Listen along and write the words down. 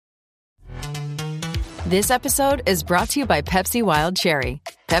This episode is brought to you by Pepsi Wild Cherry.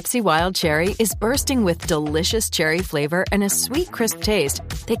 Pepsi Wild Cherry is bursting with delicious cherry flavor and a sweet, crisp taste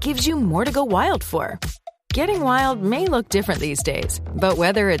that gives you more to go wild for. Getting wild may look different these days, but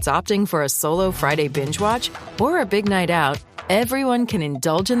whether it's opting for a solo Friday binge watch or a big night out, everyone can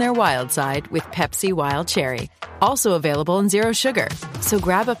indulge in their wild side with Pepsi Wild Cherry. Also available in Zero Sugar. So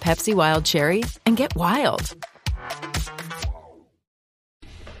grab a Pepsi Wild Cherry and get wild.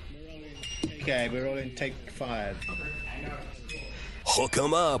 Okay, we're all in take 5. Hook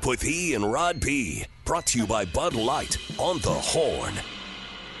 'em up with E and Rod P. Brought to you by Bud Light on the Horn.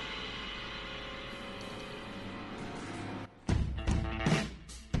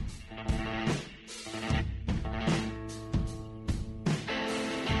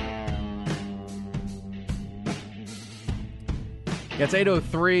 It's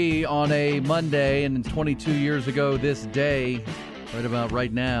 8:03 on a Monday, and 22 years ago this day, right about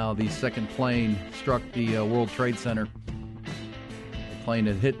right now, the second plane struck the World Trade Center. The plane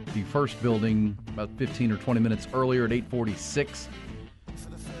had hit the first building about 15 or 20 minutes earlier at 8:46.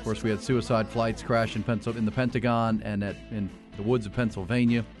 Of course, we had suicide flights crash in the Pentagon and in the woods of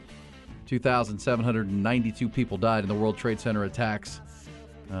Pennsylvania. 2,792 people died in the World Trade Center attacks.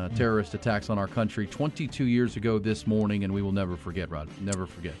 Terrorist attacks on our country 22 years ago this morning, and we will never forget, Rod. Never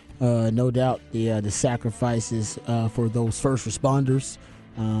forget. No doubt the sacrifices for those first responders,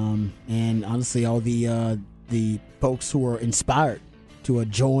 and honestly, all the folks who were inspired to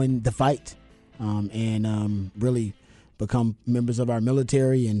join the fight and really become members of our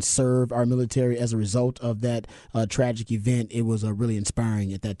military and serve our military as a result of that tragic event. It was really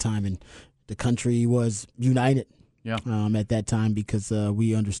inspiring at that time, and the country was united. Yeah. At that time, because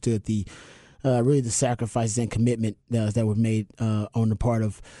we understood the really the sacrifices and commitment that were made on the part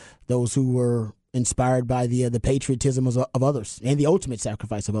of those who were inspired by the patriotism of others and the ultimate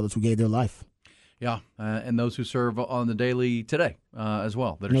sacrifice of others who gave their life. Yeah, and those who serve on the daily today as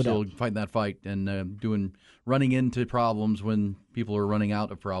well, that are still fighting that fight and running into problems when people are running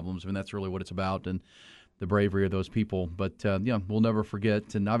out of problems. I mean, that's really what it's about, and the bravery of those people. But we'll never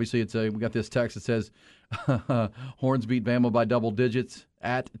forget. And obviously, we got this text that says, Horns beat Bama by double digits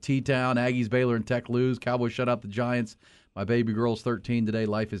at T-Town. Aggies, Baylor, and Tech lose. Cowboys shut out the Giants. My baby girl's 13 today.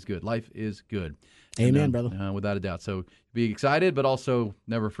 Life is good. Life is good. Amen, brother. Without a doubt. So be excited, but also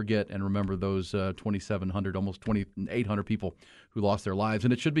never forget and remember those 2,700, almost 2,800 people who lost their lives.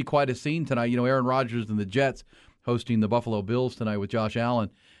 And it should be quite a scene tonight. You know, Aaron Rodgers and the Jets hosting the Buffalo Bills tonight with Josh Allen.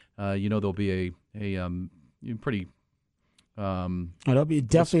 There'll be a pretty... it'll be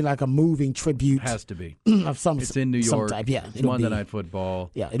definitely like a moving tribute. Has to be. Of some. It's in New York. Some type. Yeah, it's Monday Night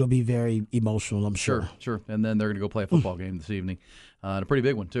Football. Yeah, it'll be very emotional, I'm sure. Sure. And then they're going to go play a football game this evening. And a pretty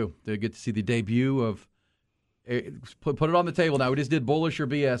big one, too. They get to see the debut of put it on the table now. We just did bullish or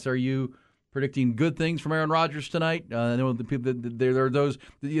BS. Are you predicting good things from Aaron Rodgers tonight? I know the people, there are those.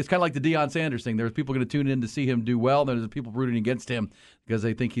 It's kind of like the Deion Sanders thing. There's people going to tune in to see him do well. There's people rooting against him because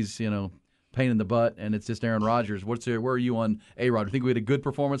they think he's, pain in the butt, and it's just Aaron Rodgers. Where are you on A-Rod? Do you think we had a good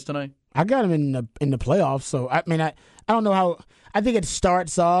performance tonight? I got him in the playoffs, so I don't know how. I think it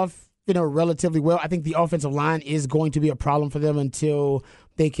starts off relatively well. I think the offensive line is going to be a problem for them until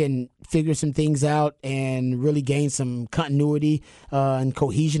they can figure some things out and really gain some continuity and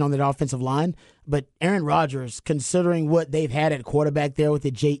cohesion on that offensive line. But Aaron Rodgers, considering what they've had at quarterback there with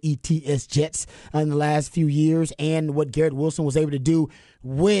the Jets in the last few years and what Garrett Wilson was able to do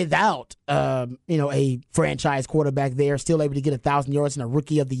without a franchise quarterback there, still able to get 1,000 yards in a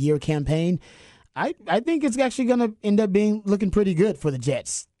Rookie of the Year campaign, I think it's actually going to end up looking pretty good for the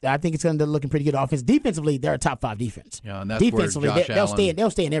Jets. I think it's going to end up looking pretty good offense. Defensively, they're a top 5 defense. Yeah, and that's defensively, where Josh Allen,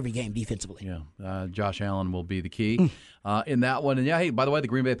 they'll stay in every game defensively. Yeah, Josh Allen will be the key in that one. And hey, by the way, the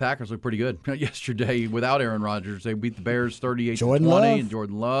Green Bay Packers looked pretty good yesterday without Aaron Rodgers. They beat the Bears 38-20, and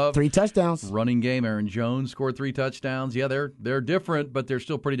Jordan Love 3 touchdowns. Running game, Aaron Jones scored 3 touchdowns. Yeah, they're different, but they're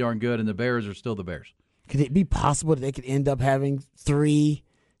still pretty darn good. And the Bears are still the Bears. Could it be possible that they could end up having 3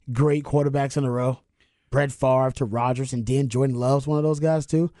 great quarterbacks in a row? Brett Favre to Rodgers, and then Jordan Love's one of those guys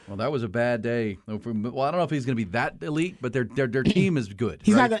too. Well, that was a bad day. Well, I don't know if he's going to be that elite, but their team is good.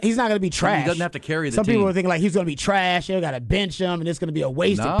 He's right? not going to be trash. He doesn't have to carry the team. Some people are thinking like he's going to be trash. They got to bench him, and it's going to be a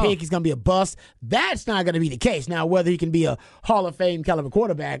wasted pick. He's going to be a bust. That's not going to be the case. Now, whether he can be a Hall of Fame caliber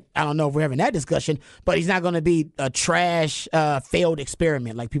quarterback, I don't know if we're having that discussion. But he's not going to be a trash, failed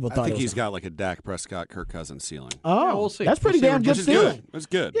experiment like people thought. I think he's got like a Dak Prescott, Kirk Cousins ceiling. Oh, yeah, we'll see. That's pretty damn good ceiling. That's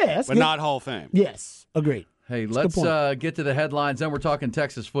good. Yeah, that's but good. Not Hall of Fame. Yes, agreed. Hey, let's get to the headlines. Then we're talking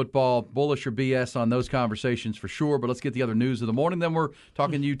Texas football, bullish or BS on those conversations for sure. But let's get the other news of the morning. Then we're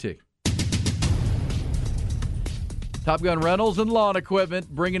talking UT. Top Gun Rentals and Lawn Equipment,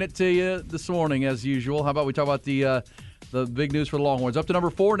 bringing it to you this morning as usual. How about we talk about the big news for the Longhorns? Up to number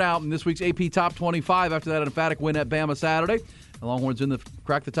 4 now in this week's AP Top 25 after that emphatic win at Bama Saturday. The Longhorns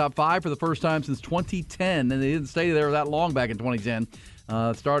cracked the top 5 for the first time since 2010, and they didn't stay there that long back in 2010.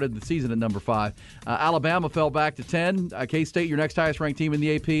 Started the season at number 5. Alabama fell back to 10. K-State, your next highest-ranked team in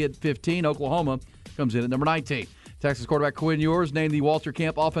the AP at 15. Oklahoma comes in at number 19. Texas quarterback Quinn Ewers named the Walter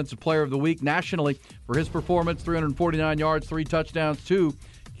Camp Offensive Player of the Week nationally for his performance. 349 yards, 3 touchdowns, 2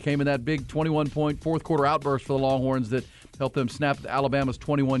 came in that big 21-point fourth-quarter outburst for the Longhorns that helped them snap Alabama's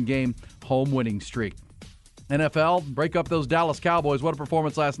 21-game home winning streak. NFL, break up those Dallas Cowboys. What a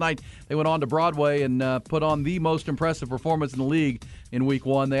performance last night. They went on to Broadway and put on the most impressive performance in the league in Week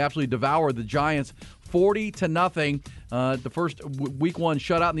 1. They absolutely devoured the Giants 40-0. The first Week 1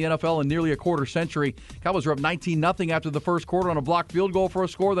 shutout in the NFL in nearly a quarter century. Cowboys were up 19-0 after the first quarter on a blocked field goal for a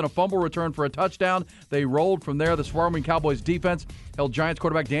score, then a fumble return for a touchdown. They rolled from there. The swarming Cowboys defense held Giants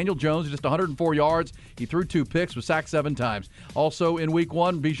quarterback Daniel Jones to just 104 yards. He threw 2 picks, was sacked 7 times. Also in Week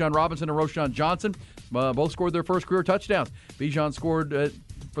 1, Bijan Robinson and Roschon Johnson both scored their first career touchdowns. Bijan scored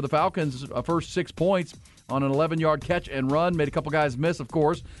for the Falcons first 6 points on an 11-yard catch and run. Made a couple guys miss, of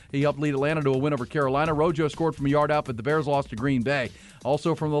course. He helped lead Atlanta to a win over Carolina. Rojo scored from a yard out, but the Bears lost to Green Bay.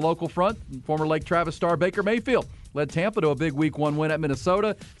 Also from the local front, former Lake Travis star Baker Mayfield led Tampa to a big Week 1 win at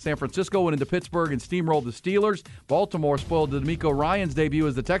Minnesota. San Francisco went into Pittsburgh and steamrolled the Steelers. Baltimore spoiled DeMeco Ryans' debut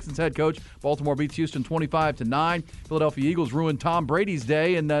as the Texans head coach. Baltimore beats Houston 25-9. Philadelphia Eagles ruined Tom Brady's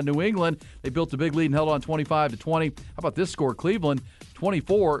day in New England. They built a big lead and held on 25-20. How about this score? Cleveland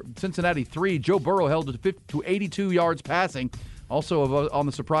 24, Cincinnati 3. Joe Burrow held to 82 yards passing. Also on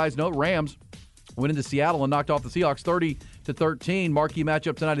the surprise note, Rams went into Seattle and knocked off the Seahawks 30-13. Marquee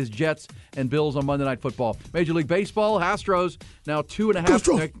matchup tonight is Jets and Bills on Monday Night Football. Major League Baseball, Astros now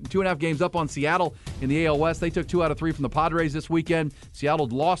 2.5 games up on Seattle in the AL West. They took 2 out of 3 from the Padres this weekend. Seattle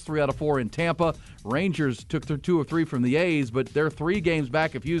lost 3 out of 4 in Tampa. Rangers took 2 of 3 from the A's, but they're 3 games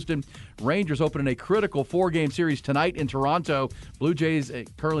back of Houston. Rangers open in a critical 4-game series tonight in Toronto. Blue Jays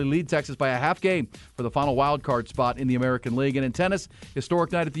currently lead Texas by a half game for the final wild card spot in the American League. And in tennis,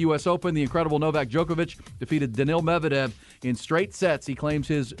 historic night at the U.S. Open. The incredible Novak Djokovic defeated Daniil Medvedev in straight sets. He claims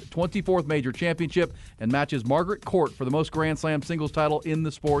his 24th major championship and matches Margaret Court for the most Grand Slam singles title in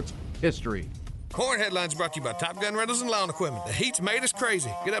the sport's history. Corn Headlines brought to you by Top Gun Rentals and Lawn Equipment. The heat's made us crazy.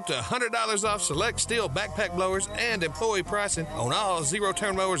 Get up to $100 off select steel backpack blowers and employee pricing on all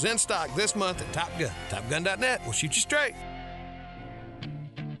zero-turn mowers in stock this month at Top Gun. TopGun.net will shoot you straight.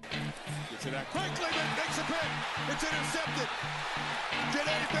 Gets it out quickly, but makes a pick. It's intercepted.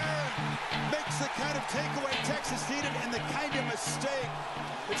 Janae Barron makes the kind of takeaway Texas needed and the kind of mistake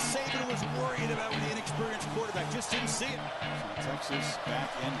that Saban was worried about with the inexperienced quarterback. Just didn't see it. Texas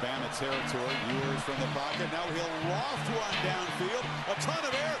back in Bama territory. Ewers from the pocket. Now he'll loft one downfield. A ton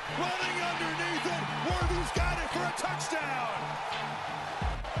of air running underneath it. Worthy's got it for a touchdown.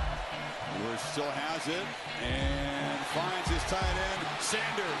 Ewers still has it and finds his tight end.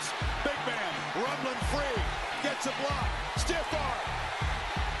 Sanders, big man, rumbling free. Gets a block. Stiff arm.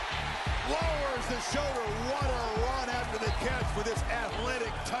 Lowers the shoulder. What a run after the catch for this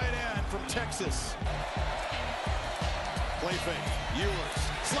athletic tight end from Texas. Play fake. Ewers.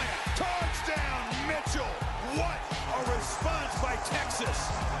 Slant. Touchdown, Mitchell. What a response by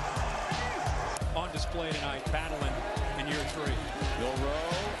Texas. On display tonight, battling in year 3. Bill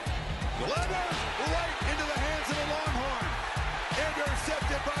Rowe. Leather right into the hands of the Longhorn.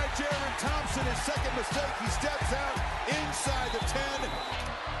 Intercepted by Jaron Thompson. His second mistake. He steps out inside the 10.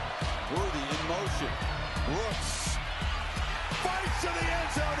 Worthy in motion. Brooks fights to the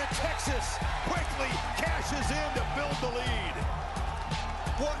end zone, and Texas quickly cashes in to build the lead.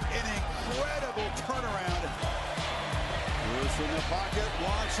 What an incredible turnaround. Lewis in the pocket,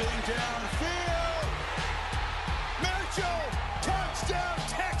 launching downfield. Mitchell, touchdown,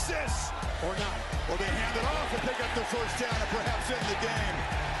 Texas. Or not. Or they hand it off and pick up the first down and perhaps end the game.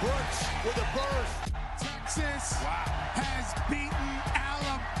 Brooks with a burst. Texas has beaten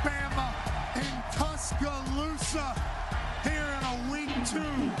Alabama in Tuscaloosa here in a Week 2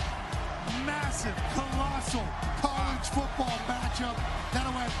 massive, colossal college football matchup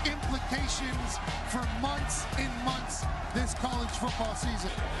that'll have implications for months and months this college football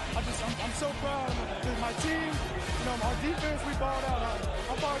season. I'm so proud of my team. You know, our defense, we balled out.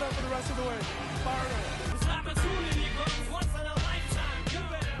 I'm fired up for the rest of the way. Fired up. This opportunity comes once in a lifetime. You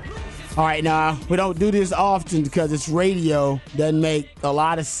better lose. All right, now, we don't do this often because it's radio. Doesn't make a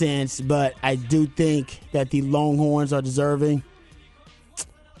lot of sense, but I do think that the Longhorns are deserving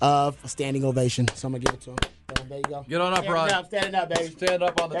of a standing ovation. So I'm going to give it to them. There you go. Get on up, Rod. Standing up, baby. Stand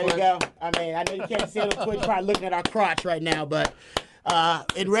up on the There Twitch. you go. I mean, I know you can't see it on Twitch, probably looking at our crotch right now, but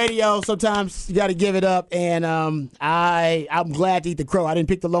in radio, sometimes you got to give it up. And I'm glad to eat the crow. I didn't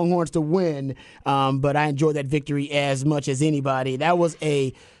pick the Longhorns to win, but I enjoyed that victory as much as anybody. That was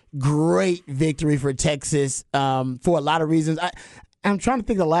a great victory for Texas for a lot of reasons. I'm trying to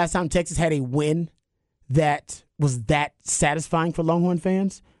think of the last time Texas had a win that was that satisfying for Longhorn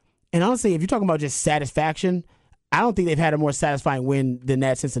fans. And honestly, if you're talking about just satisfaction, I don't think they've had a more satisfying win than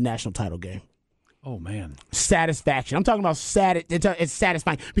that since the national title game. Oh, man. Satisfaction. I'm talking about it's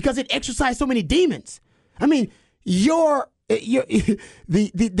satisfying because it exercised so many demons. I mean, the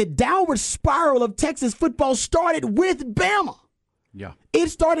downward spiral of Texas football started with Bama. Yeah. It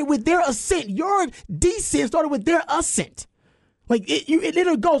started with their ascent. Your descent started with their ascent. Like,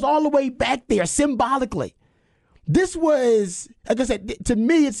 it goes all the way back there symbolically. This was, like I said, to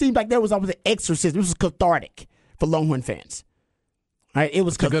me, it seemed like there was almost an exorcism. This was cathartic for Longhorn fans. Right? It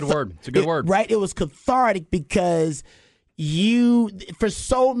was a good word. It's a good word. Right? It was cathartic because for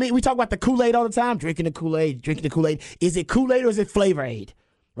so many, we talk about the Kool-Aid all the time, drinking the Kool-Aid. Is it Kool-Aid or is it Flavor Aid?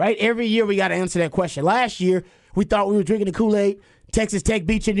 Right? Every year we got to answer that question. Last year, we thought we were drinking the Kool-Aid. Texas Tech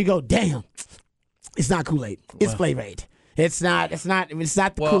beat you and you go, damn, it's not Kool-Aid. It's Flavor Aid. It's not the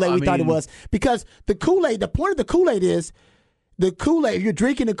Kool-Aid we thought it was. Because the Kool-Aid, the point of the Kool-Aid is, the Kool-Aid, if you're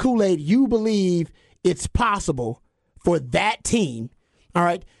drinking the Kool-Aid, you believe it's possible for that team, all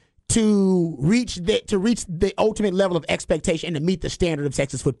right, to reach the ultimate level of expectation and to meet the standard of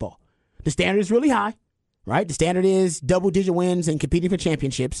Texas football. The standard is really high, right? The standard is double-digit wins and competing for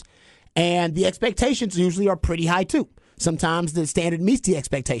championships. And the expectations usually are pretty high, too. Sometimes the standard meets the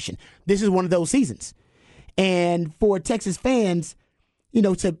expectation. This is one of those seasons. And for Texas fans,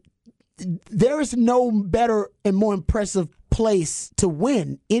 there is no better and more impressive place to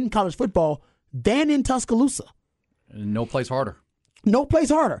win in college football than in Tuscaloosa. No place harder. No place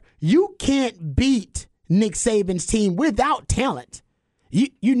harder. You can't beat Nick Saban's team without talent.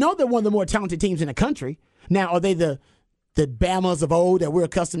 You know they're one of the more talented teams in the country. Now, are they the Bamas of old that we're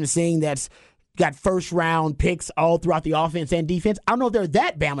accustomed to seeing that's got first-round picks all throughout the offense and defense? I don't know if they're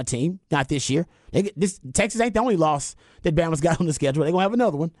that Bama team. Not this year. Texas ain't the only loss that Bama's got on the schedule. They're going to have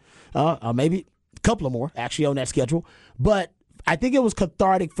another one. Maybe a couple of more, actually, on that schedule. But I think it was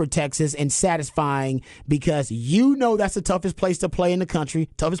cathartic for Texas and satisfying because that's the toughest place to play in the country,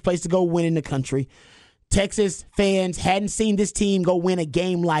 toughest place to go win in the country. Texas fans hadn't seen this team go win a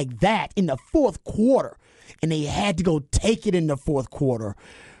game like that in the fourth quarter, and they had to go take it in the fourth quarter.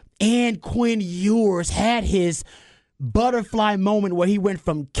 And Quinn Ewers had his butterfly moment where he went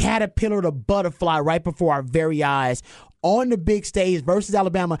from caterpillar to butterfly right before our very eyes on the big stage versus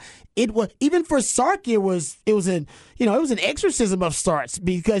Alabama. It was, even for Sark, it was an exorcism of sorts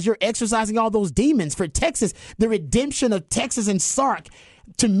because you're exercising all those demons. For Texas, the redemption of Texas and Sark,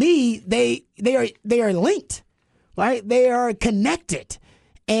 to me, they are linked, right? They are connected,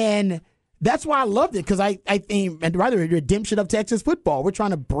 and that's why I loved it, because I think, and rather, redemption of Texas football. We're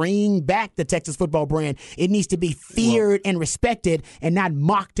trying to bring back the Texas football brand. It needs to be feared and respected and not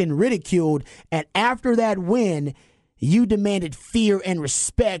mocked and ridiculed. And after that win, you demanded fear and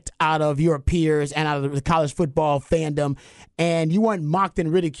respect out of your peers and out of the college football fandom. And you weren't mocked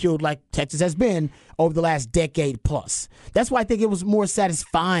and ridiculed like Texas has been over the last decade plus. That's why I think it was more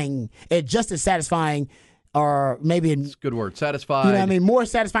satisfying, just as satisfying, or maybe it's a good word, satisfied. You know what I mean? More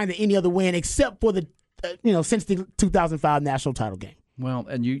satisfying than any other win, except for the, since the 2005 national title game. Well,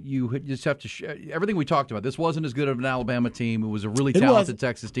 and you just have to everything we talked about. This wasn't as good of an Alabama team. It was a really talented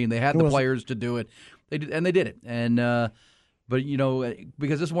Texas team. They had the players to do it. They did it. And but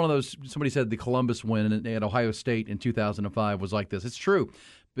because this is one of those. Somebody said the Columbus win at Ohio State in 2005 was like this. It's true,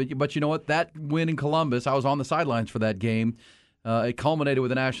 but you know what? That win in Columbus, I was on the sidelines for that game. It culminated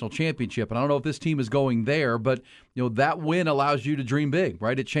with a national championship, and I don't know if this team is going there, but that win allows you to dream big,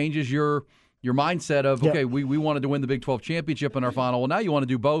 right? It changes your mindset of, okay, we wanted to win the Big 12 championship in our final. Well, now you want to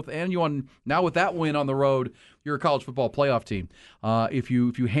do both, and now with that win on the road, you're a college football playoff team. If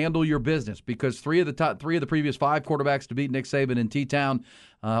you handle your business, because three of the previous 5 quarterbacks to beat Nick Saban in T-Town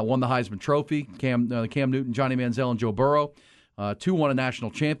won the Heisman Trophy. Cam Newton, Johnny Manziel, and Joe Burrow. 2 won a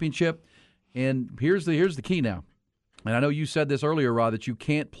national championship, and here's the key now. And I know you said this earlier, Rod, that you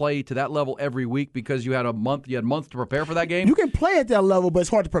can't play to that level every week because you had a month to prepare for that game. You can play at that level, but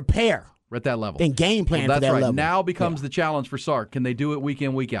it's hard to prepare. At that level. And game plan for that level. Now becomes the challenge for Sark. Can they do it week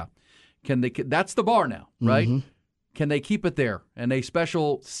in, week out? That's the bar now, right? Mm-hmm. Can they keep it there? And a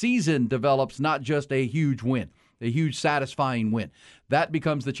special season develops, not just a huge win, a huge satisfying win. That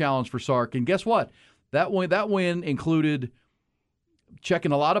becomes the challenge for Sark. And guess what? That win included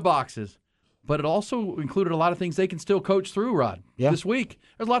checking a lot of boxes, but it also included a lot of things they can still coach through, Rod, this week.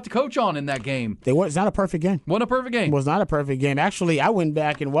 There's a lot to coach on in that game. It's not a perfect game. Wasn't a perfect game. It was not a perfect game. Actually, I went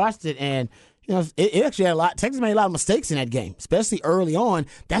back and watched it, and it actually had Texas made a lot of mistakes in that game, especially early on.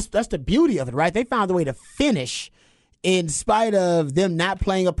 That's the beauty of it, right? They found a way to finish in spite of them not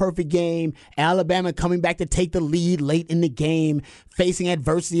playing a perfect game, Alabama coming back to take the lead late in the game, facing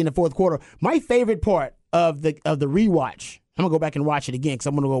adversity in the fourth quarter. My favorite part of the rewatch, I'm going to go back and watch it again because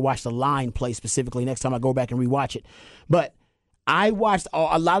I'm going to go watch the line play specifically next time I go back and rewatch it. But I watched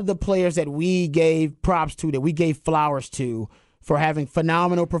a lot of the players that we gave props to, that we gave flowers to for having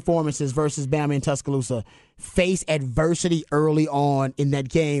phenomenal performances versus Bama and Tuscaloosa, face adversity early on in that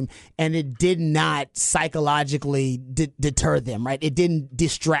game, and it did not psychologically deter them, right? It didn't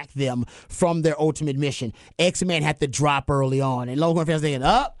distract them from their ultimate mission. X-Man had to drop early on, and Longhorn fans thinking,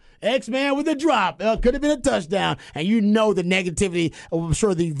 X-Man with a drop. Could have been a touchdown. And you know the negativity, I'm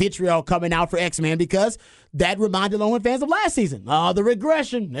sure the vitriol coming out for X-Man because that reminded Longhorn fans of last season. The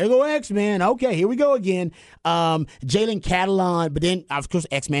regression. There go X-Man. Okay, here we go again. Jalen Catalon, but then, of course,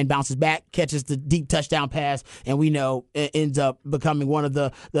 X-Man bounces back, catches the deep touchdown pass, and we know it ends up becoming one of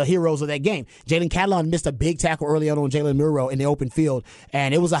the heroes of that game. Jalen Catalon missed a big tackle early on Jalen Muro in the open field,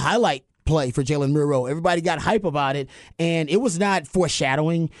 and it was a highlight play for Jalen Muro. Everybody got hype about it, and it was not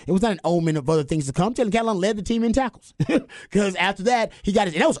foreshadowing. It was not an omen of other things to come. Jalen Catalon led the team in tackles because after that, he got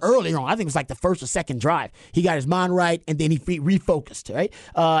his, and that was early on. I think it was like the first or second drive. He got his mind right, and then he refocused, right?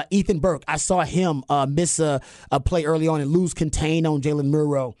 Ethan Burke, I saw him miss a play early on and lose contain on Jalen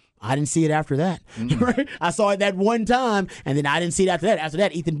Muro. I didn't see it after that. Right? I saw it that one time, and then I didn't see it after that. After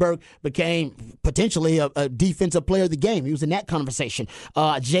that, Ethan Burke became potentially a defensive player of the game. He was in that conversation.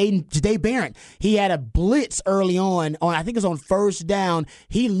 Jade Barron, he had a blitz early on, I think it was on first down.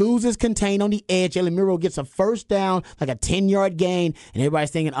 He loses contain on the edge. Jalen Muro gets a first down, like a 10-yard gain, and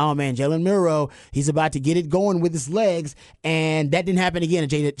everybody's thinking, oh, man, Jalen Muro, he's about to get it going with his legs, and that didn't happen again.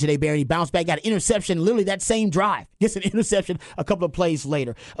 Jade Barron, he bounced back, got an interception literally that same drive. Gets an interception a couple of plays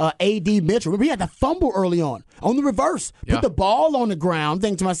later. A.D. Mitchell. Remember, he had the fumble early on the reverse. Put the ball on the ground.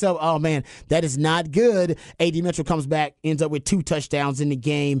 Thinking to myself, oh, man, that is not good. A.D. Mitchell comes back, ends up with 2 touchdowns in the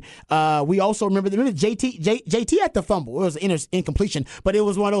game. We also remember JT had the fumble. It was an incompletion, but it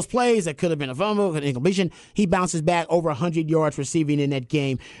was one of those plays that could have been a fumble, an incompletion. He bounces back over 100 yards receiving in that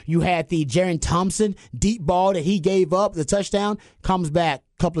game. You had the Jaron Thompson deep ball that he gave up, the touchdown, comes back.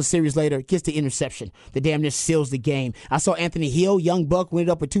 Couple of series later, gets the interception that damn near seals the game. I saw Anthony Hill, young buck, ended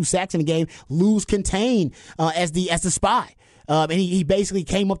up with 2 sacks in the game, lose contain as the spy. And he basically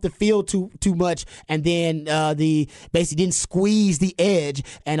came up the field too much, and then basically didn't squeeze the edge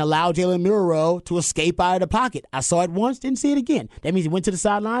and allowed Jalen Muro to escape out of the pocket. I saw it once, didn't see it again. That means he went to the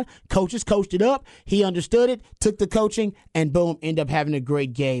sideline, coaches coached it up, he understood it, took the coaching, and boom, ended up having a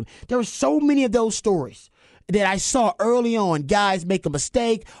great game. There were so many of those stories that I saw early on, guys make a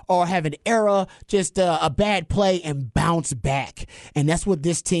mistake or have an error, just a bad play, and bounce back. And that's what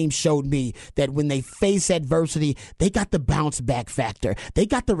this team showed me, that when they face adversity, they got the bounce back factor. They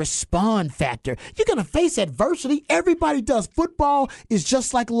got the respond factor. You're going to face adversity. Everybody does. Football is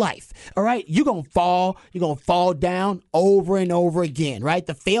just like life, all right? You're going to fall. You're going to fall down over and over again, right?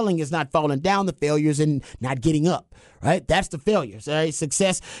 The failing is not falling down. The failure is in not getting up, right? That's the failures, all right?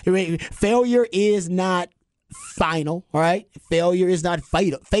 Success. Failure is not final, all right? Failure is not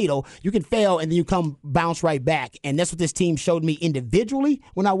fatal. You can fail and then you come bounce right back. And that's what this team showed me individually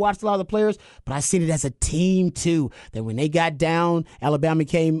when I watched a lot of the players, but I seen it as a team too, that when they got down, Alabama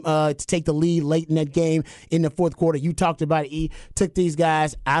came to take the lead late in that game in the fourth quarter. You talked about it, took these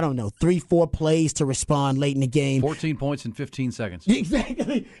guys, 3-4 plays to respond late in the game. 14 points in 15 seconds.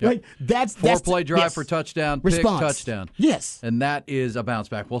 Exactly. Yep. Like that's 4-play drive for touchdown, response. Pick, touchdown. Yes. And that is a bounce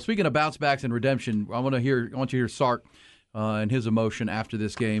back. Well, speaking of bounce backs and redemption, I want you to hear Sark and his emotion after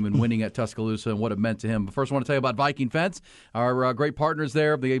this game and winning at Tuscaloosa and what it meant to him. But first, I want to tell you about Viking Fence, our great partners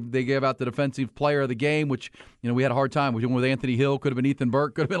there. They gave out the defensive player of the game, which we had a hard time. We went with Anthony Hill, could have been Ethan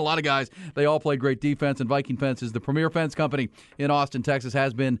Burke, could have been a lot of guys. They all played great defense, and Viking Fence is the premier fence company in Austin, Texas,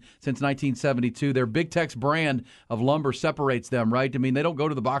 has been since 1972. Their Big Tex brand of lumber separates them, right? I mean, they don't go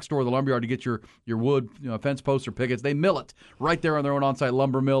to the box store or the lumberyard to get your wood fence posts or pickets. They mill it right there on their own on-site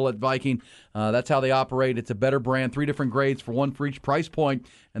lumber mill at Viking. That's how they operate. It's a better brand, 3 different grades, one for each price point,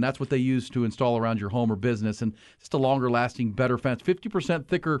 and that's what they use to install around your home or business. And just a longer-lasting, better fence, 50%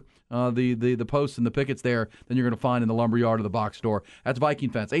 thicker, the posts and the pickets there than you're going to find in the lumberyard or the box store. That's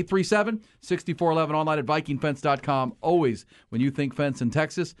Viking Fence. 837-6411, online at vikingfence.com. Always, when you think fence in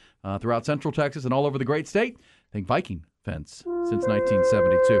Texas, throughout Central Texas and all over the great state, think Viking Fence since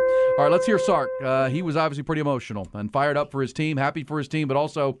 1972. All right, let's hear Sark. He was obviously pretty emotional and fired up for his team, happy for his team, but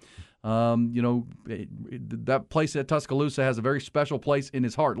also That place at Tuscaloosa has a very special place in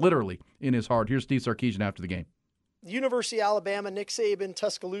his heart, literally in his heart. Here's Steve Sarkisian after the game. The University of Alabama, Nick Saban,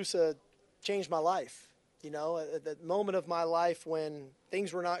 Tuscaloosa changed my life. At the moment of my life when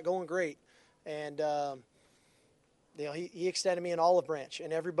things were not going great. And, he extended me an olive branch,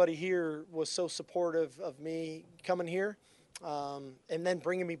 and everybody here was so supportive of me coming here and then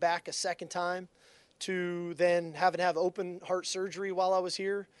bringing me back a second time to then having to have open heart surgery while I was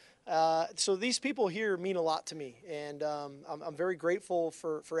here. So these people here mean a lot to me, and I'm very grateful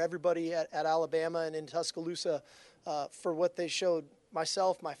for everybody at Alabama and in Tuscaloosa for what they showed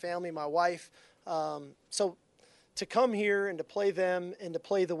myself, my family, my wife. So to come here and to play them and to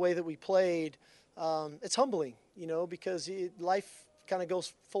play the way that we played, it's humbling, because life kind of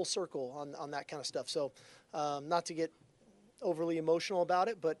goes full circle on that kind of stuff. So not to get overly emotional about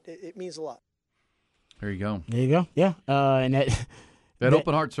it, but it means a lot. There you go. There you go. Yeah. And that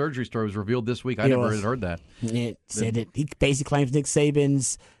open heart surgery story was revealed this week. I never had heard that. It said that he basically claims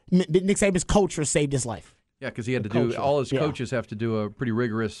Nick Saban's culture saved his life. Yeah, because he had to do all his coaches have to do a pretty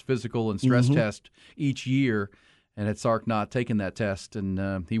rigorous physical and stress test each year, and had Sark not taken that test,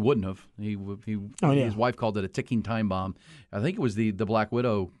 and he wouldn't have. His wife called it a ticking time bomb. I think it was the Black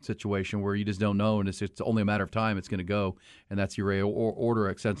Widow situation where you just don't know, and it's only a matter of time it's going to go, and that's your aorta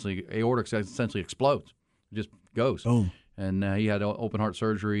essentially explodes. It just goes. Boom. And he had open heart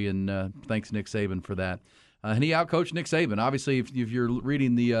surgery, and thanks Nick Saban for that. And he outcoached Nick Saban. Obviously, if you're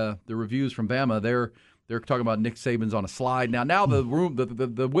reading the reviews from Bama, they're talking about Nick Saban's on a slide. Now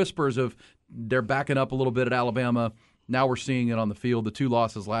the whispers of they're backing up a little bit at Alabama. Now we're seeing it on the field. The 2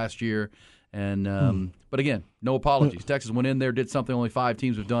 losses last year. And but again, no apologies. Texas went in there, did something only 5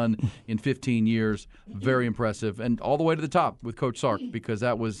 teams have done in 15 years. Very impressive. And all the way to the top with Coach Sark, because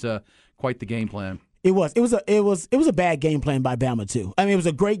that was quite the game plan. It was a bad game plan by Bama too. I mean, it was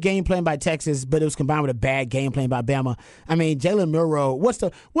a great game plan by Texas, but it was combined with a bad game plan by Bama. I mean, Jalen Milroe. What's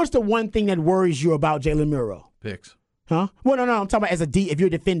the one thing that worries you about Jalen Milroe? Picks. Huh? Well, no. I'm talking about as a D. If you're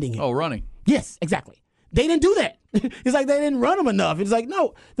defending him. Oh, running. Yes, exactly. They didn't do that. It's like they didn't run him enough. It's like,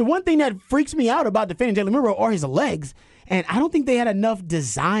 no. The one thing that freaks me out about defending Jalen Milroe are his legs, and I don't think they had enough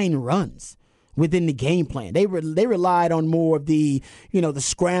design runs within the game plan. They relied on more of the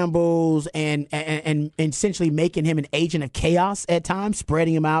scrambles and essentially making him an agent of chaos at times,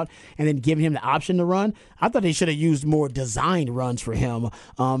 spreading him out and then giving him the option to run. I thought they should have used more designed runs for him.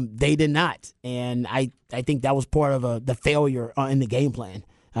 They did not, and I think that was part of the failure in the game plan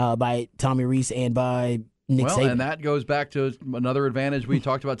by Tommy Rees and by Nick Saban. And that goes back to another advantage we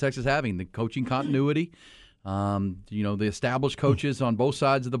talked about Texas having, the coaching continuity. The established coaches on both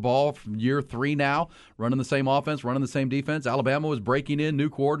sides of the ball from year 3 now, running the same offense, running the same defense. Alabama was breaking in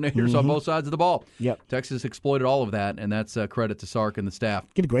new coordinators on both sides of the ball. Yep. Texas exploited all of that, and that's credit to Sark and the staff.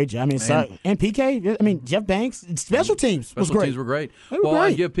 Did a great job. I mean, Sark and PK. I mean, Jeff Banks. Special teams was great. Special teams were great.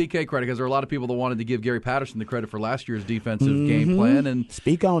 I give PK credit because there are a lot of people that wanted to give Gary Patterson the credit for last year's defensive game plan. And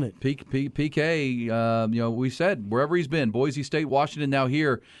speak on it. PK. We said wherever he's been, Boise State, Washington, now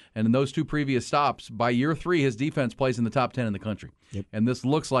here. And in those 2 previous stops, by year 3, his defense plays in the top 10 in the country. Yep. And this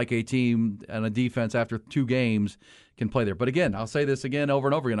looks like a team and a defense after 2 games can play there. But again, I'll say this again over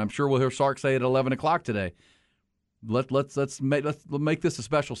and over again. I'm sure we'll hear Sark say it at 11 o'clock today. Let's make this a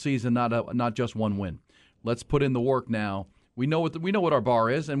special season, not just one win. Let's put in the work now. We know what our bar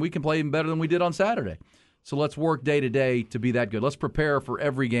is, and we can play even better than we did on Saturday. So let's work day to day to be that good. Let's prepare for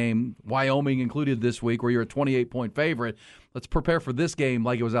every game, Wyoming included this week, where you're a 28-point favorite. Let's prepare for this game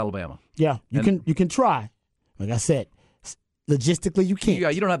like it was Alabama. Yeah, you can try. Like I said, logistically you can't. Yeah,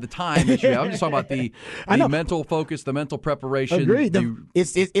 you don't have the time issue. I'm just talking about the mental focus, the mental preparation. Agreed.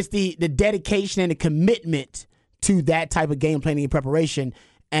 It's the dedication and the commitment to that type of game planning and preparation.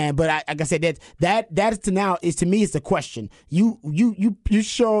 But like I said, that is to me is the question. You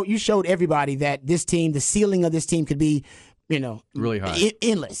showed everybody that this team, the ceiling of this team could be, really high,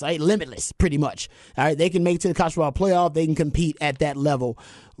 endless, right? Limitless, pretty much. All right, they can make it to the college football playoff. They can compete at that level.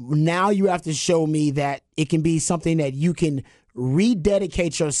 Now you have to show me that it can be something that you can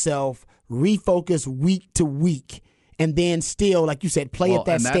rededicate yourself, refocus week to week. And then still, like you said, play at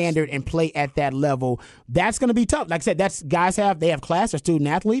that standard and play at that level. That's going to be tough. Like I said, they have class, they're student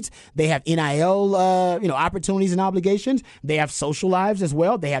athletes. They have NIL, opportunities and obligations. They have social lives as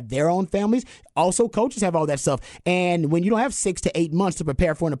well. They have their own families. Also, coaches have all that stuff. And when you don't have 6 to 8 months to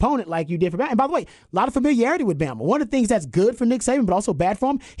prepare for an opponent like you did for Bama, and by the way, a lot of familiarity with Bama. One of the things that's good for Nick Saban, but also bad for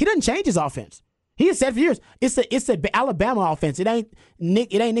him, he doesn't change his offense. He has said for years, it's the Alabama offense. It ain't Nick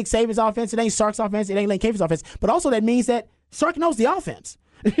Saban's offense. It ain't Sark's offense. It ain't Lane Kiffin's offense. But also that means that Sark knows the offense.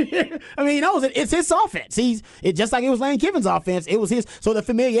 I mean, he knows it. It's his offense. It just like it was Lane Kiffin's offense. It was his. So the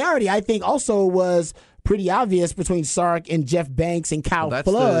familiarity, I think, also was pretty obvious between Sark and Jeff Banks and Kyle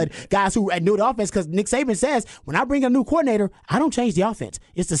Flood, guys who knew the offense, because Nick Saban says, when I bring a new coordinator, I don't change the offense.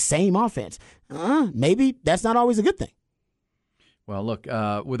 It's the same offense. Maybe that's not always a good thing. Well, look,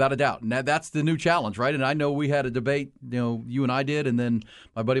 without a doubt, and that's the new challenge, right? And I know we had a debate, you and I did, and then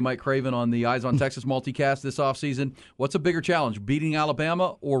my buddy Mike Craven on the Eyes on Texas multicast this offseason. What's a bigger challenge, beating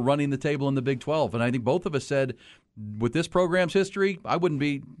Alabama or running the table in the Big 12? And I think both of us said, with this program's history, I wouldn't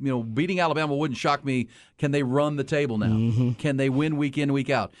be, beating Alabama wouldn't shock me. Can they run the table now? Mm-hmm. Can they win week in, week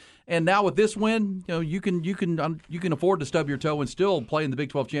out? And now with this win, you can afford to stub your toe and still play in the Big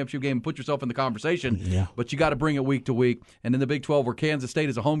 12 championship game and put yourself in the conversation. Yeah. But you got to bring it week to week. And in the Big 12, where Kansas State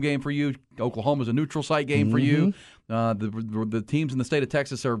is a home game for you, Oklahoma's a neutral site game for you. The teams in the state of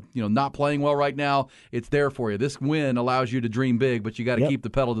Texas are not playing well right now. It's there for you. This win allows you to dream big, but you got to keep the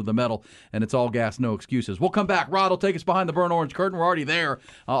pedal to the metal, and it's all gas, no excuses. We'll come back. Rod will take us behind the burnt orange curtain. We're already there.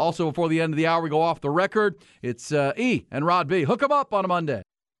 Also, before the end of the hour, we go off the record. It's E and Rod B. Hook them up on a Monday.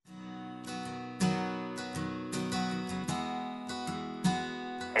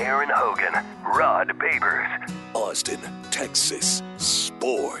 Aaron Hogan, Rod Babers, Austin, Texas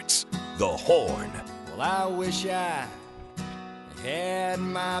Sports, The Horn. Well, I wish I had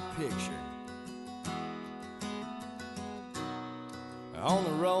my picture on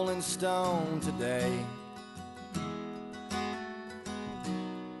the Rolling Stone today,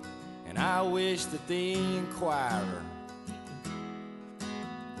 and I wish that the Inquirer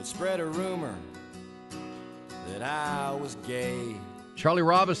would spread a rumor that I was gay. Charlie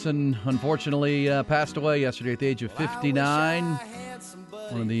Robison, unfortunately, passed away yesterday at the age of 59.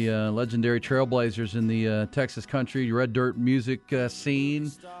 One of the legendary trailblazers in the Texas country, red dirt music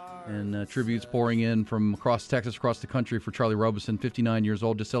scene, and tributes pouring in from across Texas, across the country for Charlie Robison, 59 years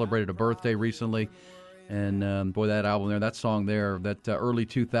old, just celebrated a birthday recently. And, boy, that album there, that song there, that early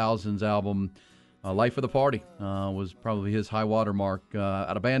 2000s album, Life of the Party, was probably his high water mark.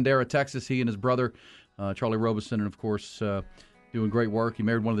 Out of Bandera, Texas, he and his brother, Charlie Robison, and, of course, doing great work. He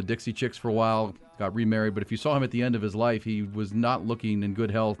married one of the Dixie Chicks for a while, got remarried, but if you saw him at the end of his life, he was not looking in good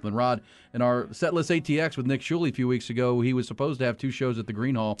health. And Rod, in our Setlist ATX with Nick Shuley a few weeks ago, he was supposed to have 2 shows at the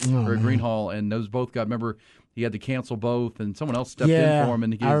Green Hall, and those both got, remember, he had to cancel both, and someone else stepped in for him.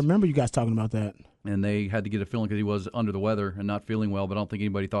 And I remember you guys talking about that. And they had to get a feeling because he was under the weather and not feeling well, but I don't think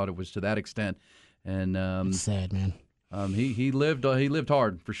anybody thought it was to that extent. And it's sad, man. He lived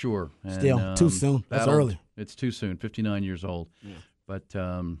hard for sure. And, still, too soon. That's early. It's too soon, 59 years old. Yeah. But,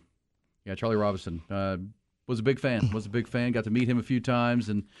 Charlie Robison was a big fan, got to meet him a few times,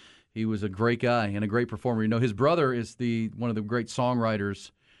 and he was a great guy and a great performer. His brother is one of the great songwriters.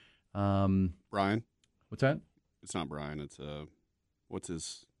 Brian? What's that? It's not Brian. It's, what's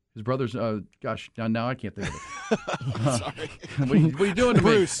his... His brother's, now I can't think of it. Sorry. What are you doing to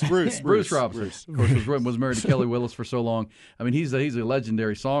me? Bruce Robinson. Of course, was married to Kelly Willis for so long. I mean, he's a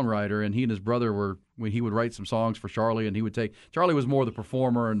legendary songwriter, and he and his brother when he would write some songs for Charlie, and Charlie was more the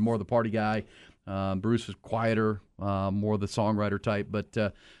performer and more the party guy. Bruce was quieter, more the songwriter type.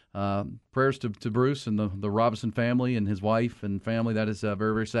 But prayers to Bruce and the Robinson family and his wife and family. That is very,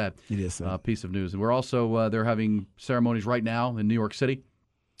 very sad. It is sad. Piece of news. And we're also, they're having ceremonies right now in New York City.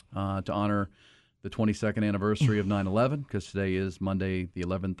 To honor the 22nd anniversary of 9/11, because today is Monday, the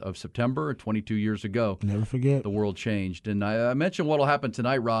 11th of September, 22 years ago. Never forget. The world changed. And I mentioned what will happen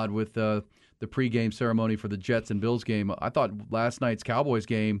tonight, Rod, with the pregame ceremony for the Jets and Bills game. I thought last night's Cowboys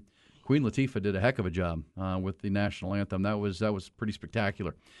game, Queen Latifah did a heck of a job with the national anthem. That was pretty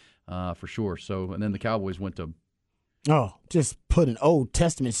spectacular, for sure. So, and then the Cowboys went to... Oh, just put an Old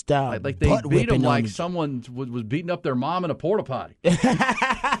Testament style like they beat them like someone was beating up their mom in a porta potty.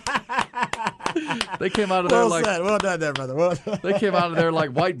 They came out of there well done there, brother. Well done. They came out of there like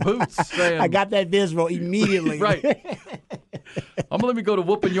white boots. Saying, I got that visual immediately. Right. Let me go to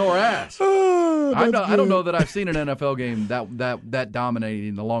whooping your ass. I don't know that I've seen an NFL game that dominating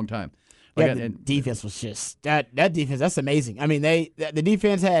in a long time. The defense was just that defense. That's amazing. I mean, the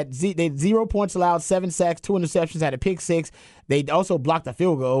defense had 0 points allowed, 7 sacks, 2 interceptions, had a pick 6. They also blocked a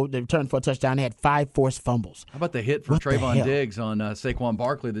field goal. They returned for a touchdown. They had 5 forced fumbles. How about the hit from Trayvon Diggs on Saquon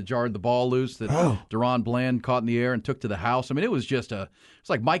Barkley that jarred the ball loose that Deron Bland caught in the air and took to the house? I mean, it was just it's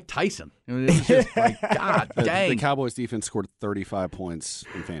like Mike Tyson. I mean, it was just like, God dang. The Cowboys defense scored 35 points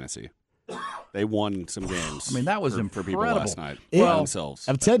in fantasy. They won some games. I mean, that was for people last night. Themselves.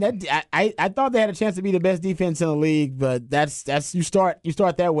 I'm telling you, I thought they had a chance to be the best defense in the league, but that's you start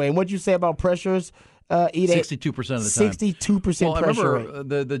that way. And what you say about pressures, Ide. 62% of the time. 62% pressure rate. I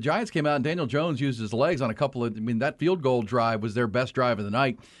remember the Giants came out and Daniel Jones used his legs on a couple of. I mean, that field goal drive was their best drive of the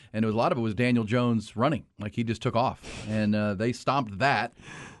night, and a lot of it was Daniel Jones running, like he just took off, and they stomped that.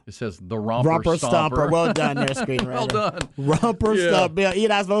 It says the Romper Stomper. Well done there, screenwriter. Well done. Romper Stomper. Yeah,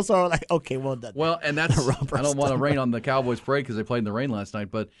 Eli's both are like, okay, well done. Well, and that's I don't want to rain on the Cowboys' parade because they played in the rain last night,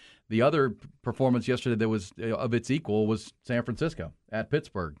 but the other performance yesterday that was of its equal was San Francisco at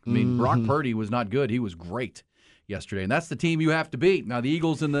Pittsburgh. I mean, Brock Purdy was not good. He was great yesterday, and that's the team you have to beat. Now the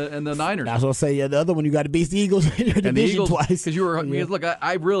Eagles and the Niners. I was going to say the other one you got to beat the Eagles in your division twice. Because look,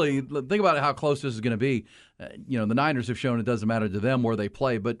 I really think about how close this is going to be. The Niners have shown it doesn't matter to them where they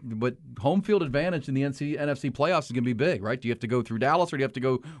play, but home field advantage in the NFC playoffs is going to be big, right? Do you have to go through Dallas, or do you have to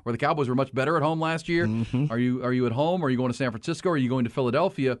go where the Cowboys were much better at home last year? Are you at home? Or are you going to San Francisco? Or are you going to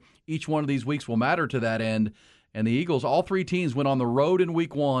Philadelphia? Each one of these weeks will matter to that end. And the Eagles, all three teams went on the road in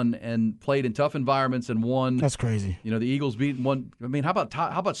week one and played in tough environments and won. That's crazy. The Eagles beat one. I mean, how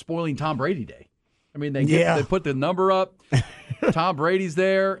about spoiling Tom Brady Day? I mean, they put the number up. Tom Brady's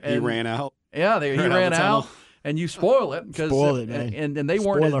there. And he ran out. Yeah, he ran out. And you spoil it because and they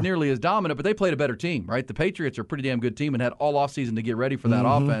weren't nearly as dominant, but they played a better team, right? The Patriots are a pretty damn good team and had all offseason to get ready for that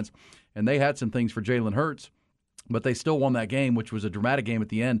offense, and they had some things for Jalen Hurts, but they still won that game, which was a dramatic game at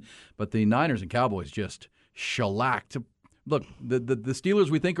the end. But the Niners and Cowboys just shellacked. Look, the Steelers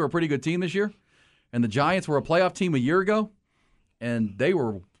we think are a pretty good team this year, and the Giants were a playoff team a year ago, and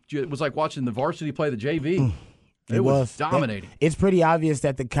it was like watching the varsity play the JV. It was dominating. It's pretty obvious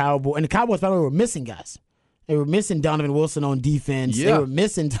that the Cowboys, by the way, were missing guys. They were missing Donovan Wilson on defense. Yeah. They were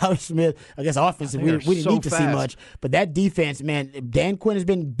missing Tyler Smith. I guess offensive. We didn't need to see much. But that defense, man, Dan Quinn has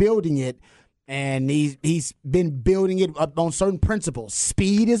been building it, and he's been building it up on certain principles.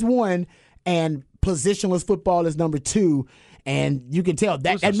 Speed is one, and positionless football is number two. And you can tell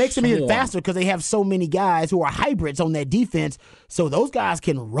that makes them even faster because they have so many guys who are hybrids on that defense. So those guys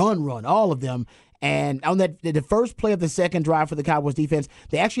can run, all of them. And on the first play of the second drive for the Cowboys defense,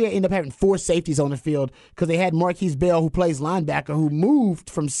 they actually ended up having 4 safeties on the field because they had Marquise Bell, who plays linebacker, who moved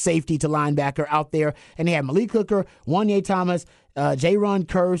from safety to linebacker out there. And they had Malik Hooker, Wanye Thomas, J-Ron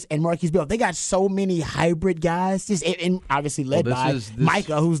Curse, and Marquise Bell. They got so many hybrid guys, and obviously led by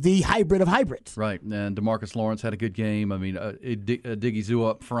Micah, who's the hybrid of hybrids. Right, and DeMarcus Lawrence had a good game. I mean, Diggy Zoo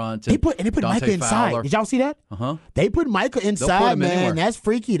up front. They put Micah inside. Did y'all see that? Uh-huh. They put Micah inside, man. Anywhere. That's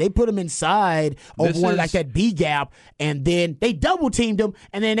freaky. They put him inside over like that B gap, and then they double teamed him,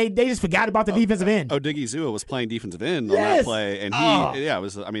 and then they just forgot about the defensive end. Diggy Zoo was playing defensive end on that play, and it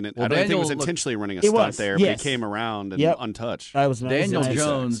was. I mean, I don't think it was intentionally running a stunt there, but he came around and untouched.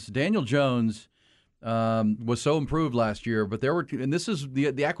 Daniel Jones was so improved last year, but there were, and this is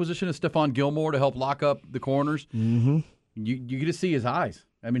the acquisition of Stephon Gilmore to help lock up the corners. Mm-hmm. You get to see his eyes.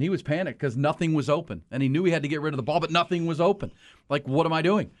 I mean, he was panicked because nothing was open, and he knew he had to get rid of the ball, but nothing was open. Like, what am I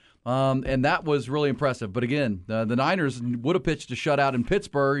doing? And that was really impressive. But again, the Niners would have pitched a shutout in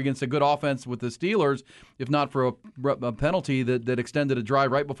Pittsburgh against a good offense with the Steelers, if not for a penalty that extended a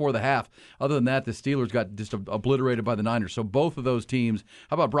drive right before the half. Other than that, the Steelers got just obliterated by the Niners. So both of those teams.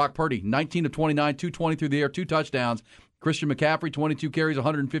 How about Brock Purdy? 19 of 29, 220 through the air, 2 touchdowns. Christian McCaffrey, 22 carries,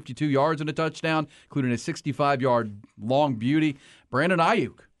 152 yards and a touchdown, including a 65-yard long beauty. Brandon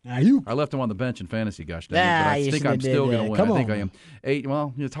Ayuk. I left him on the bench in fantasy, gosh dang it, but I think I'm still going to win. I think I am.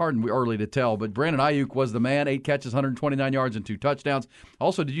 It's hard and early to tell, but Brandon Ayuk was the man. 8 catches, 129 yards, and 2 touchdowns.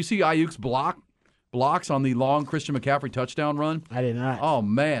 Also, did you see Ayuk's blocks on the long Christian McCaffrey touchdown run? I did not. Oh,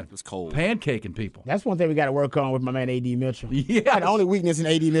 man. It was cold. Pancaking people. That's one thing we got to work on with my man A.D. Mitchell. Yeah. The only weakness in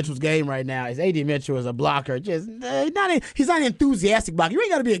A.D. Mitchell's game right now is A.D. Mitchell is a blocker. He's not an enthusiastic blocker. You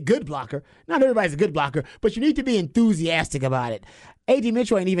ain't got to be a good blocker. Not everybody's a good blocker, but you need to be enthusiastic about it. A.D.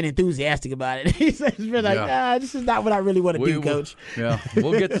 Mitchell ain't even enthusiastic about it. He's like, this is not what I really want to do, Coach. Yeah,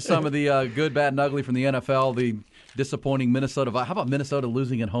 we'll get to some of the good, bad, and ugly from the NFL. The disappointing Minnesota. How about Minnesota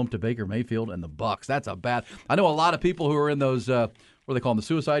losing at home to Baker Mayfield and the Bucs? That's a bad. I know a lot of people who are in those. What do they call them? The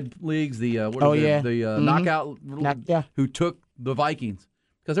suicide leagues. Knockout. Who took the Vikings.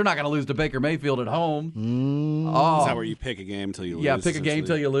 Because they're not going to lose to Baker Mayfield at home. Is that where you pick a game until you lose? Yeah, pick a game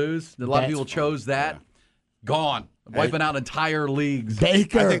until you lose. A lot of people chose that. Yeah. Gone. Wiping out entire leagues.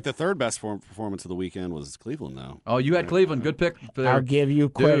 Baker. I think the third best performance of the weekend was Cleveland, though. Oh, you had Cleveland. Good pick. I'll give you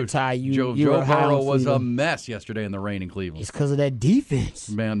credit, Ty. Joe Burrow was a mess yesterday in the rain in Cleveland. It's because of that defense.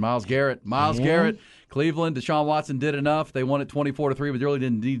 Man, Myles Garrett. Cleveland, Deshaun Watson did enough. They won it 24-3, but they really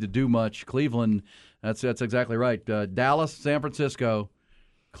didn't need to do much. Cleveland, that's exactly right. Dallas, San Francisco,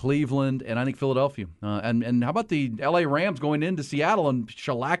 Cleveland, and I think Philadelphia. And how about the L.A. Rams going into Seattle and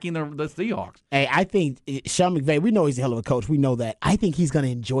shellacking the Seahawks? Hey, I think Sean McVay, we know he's a hell of a coach. We know that. I think he's going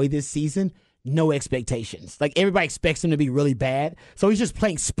to enjoy this season no expectations. Like, everybody expects him to be really bad, so he's just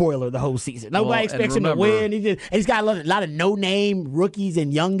playing spoiler the whole season. Nobody expects him to win. He's got a lot of no-name rookies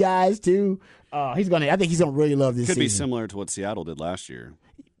and young guys, too. I think he's going to really love this season. Could be similar to what Seattle did last year.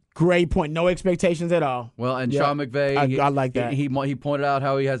 Great point. No expectations at all. Well, and Sean McVay, I like that. He pointed out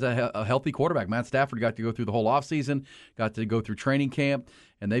how he has a healthy quarterback. Matt Stafford got to go through the whole offseason, got to go through training camp,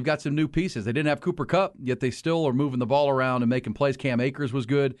 and they've got some new pieces. They didn't have Cooper Kupp, yet they still are moving the ball around and making plays. Cam Akers was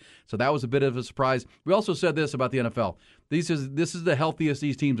good, so that was a bit of a surprise. We also said this about the NFL. This is the healthiest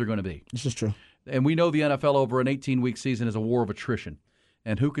these teams are going to be. This is true. And we know the NFL over an 18-week season is a war of attrition.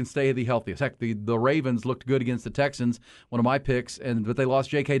 And who can stay the healthiest? Heck, the Ravens looked good against the Texans, one of my picks, but they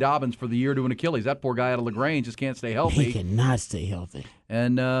lost J.K. Dobbins for the year to an Achilles. That poor guy out of LaGrange just can't stay healthy. He cannot stay healthy.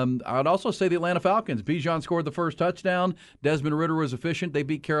 And I'd also say the Atlanta Falcons. Bijan scored the first touchdown. Desmond Ridder was efficient. They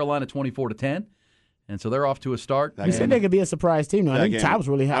beat Carolina 24-10. And so they're off to a start. You said they could be a surprise team. I think Ty was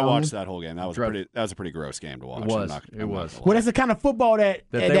really high. I watched that whole game. That was a pretty gross game to watch. It was. Well, that's the kind of football that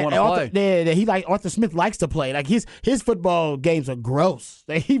they want to play. That Arthur Smith likes to play. Like his football games are gross.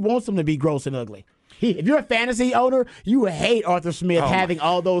 He wants them to be gross and ugly. If you're a fantasy owner, you would hate Arthur Smith having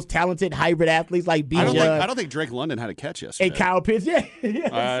all those talented hybrid athletes like Bijan. I don't think Drake London had a catch yesterday. And Kyle Pitts,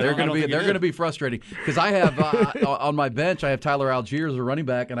 they're going to be frustrating because I have on my bench I have Tyler Algier as a running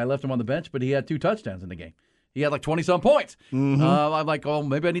back, and I left him on the bench, but he had 2 touchdowns in the game. He had like 20-some points. Mm-hmm. I'm like, oh,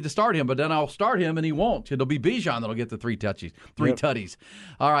 maybe I need to start him, but then I'll start him, and he won't. It'll be Bijan that'll get the 3 tutties.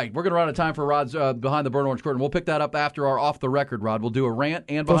 All right, we're going to run out of time for Rod's Behind the Burnt Orange Curtain. We'll pick that up after our Off the Record, Rod. We'll do a rant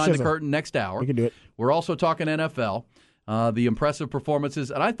and Behind the Curtain next hour. We can do it. We're also talking NFL, the impressive performances.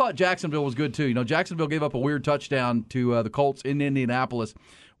 And I thought Jacksonville was good, too. You know, Jacksonville gave up a weird touchdown to the Colts in Indianapolis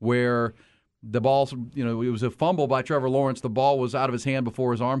where the ball, it was a fumble by Trevor Lawrence. The ball was out of his hand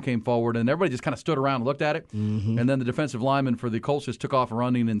before his arm came forward, and everybody just kind of stood around and looked at it. Mm-hmm. And then the defensive lineman for the Colts just took off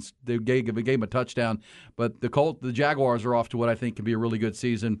running, and they gave him a touchdown. But the Jaguars are off to what I think can be a really good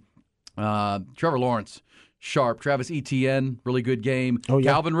season. Trevor Lawrence, sharp. Travis Etienne, really good game. Oh,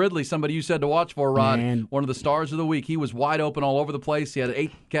 yeah. Calvin Ridley, somebody you said to watch for, Rod, Man. one of the stars of the week. He was wide open all over the place. He had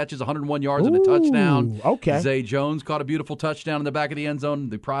 8 catches, 101 yards, and a touchdown. Okay. Zay Jones caught a beautiful touchdown in the back of the end zone,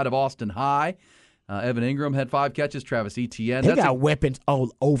 the pride of Austin High. Evan Ingram had 5 catches. Travis Etienne. They got weapons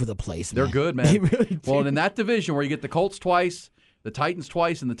all over the place, man. They're good, man. They really do. Well, and in that division where you get the Colts twice, the Titans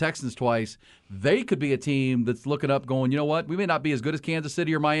twice, and the Texans twice, they could be a team that's looking up going, you know what, we may not be as good as Kansas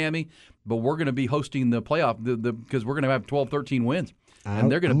City or Miami, but we're going to be hosting the playoff because we're going to have 12, 13 wins.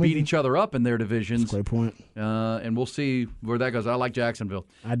 And they're going to beat each other up in their divisions. That's a great point. And we'll see where that goes. I like Jacksonville.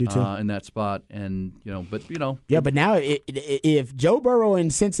 I do too. In that spot. And, but. Yeah, but now if Joe Burrow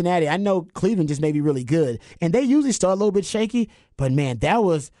in Cincinnati, I know Cleveland just may be really good. And they usually start a little bit shaky. But, man, that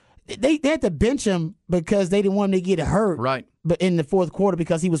was. They had to bench him because they didn't want him to get hurt. Right. But in the fourth quarter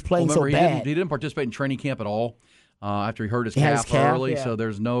because he was playing so bad. He didn't participate in training camp at all. After he hurt his calf early, so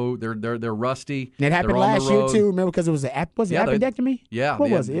there's they're rusty. And it happened last year too. Remember, because it was appendectomy. Yeah, what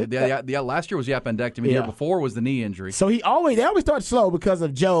was it? Last year was the appendectomy. The year before was the knee injury. So they always start slow because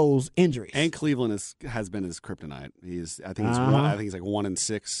of Joe's injuries. And Cleveland has been his kryptonite. I think he's like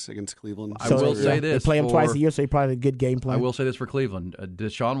 1-6 against Cleveland. I will say this: they play him twice a year, so he probably a good game plan. I will say this for Cleveland: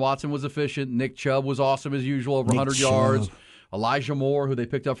 Deshaun Watson was efficient. Nick Chubb was awesome as usual, over 100 yards. Elijah Moore, who they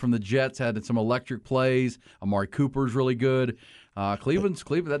picked up from the Jets, had some electric plays. Amari Cooper's really good. Cleveland.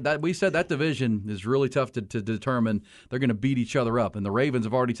 We said that division is really tough to determine. They're going to beat each other up, and the Ravens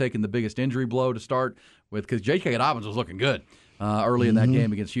have already taken the biggest injury blow to start with because J.K. Dobbins was looking good early in that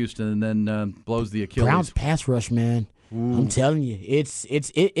game against Houston, and then blows the Achilles. Browns pass rush, man. Ooh. I'm telling you,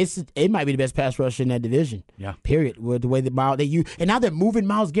 it might be the best pass rush in that division. Yeah. Period. With the way they use, and now they're moving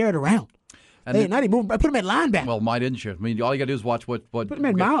Myles Garrett around. Now they put him at linebacker. Well, why didn't you? I mean, all you got to do is watch what. Put him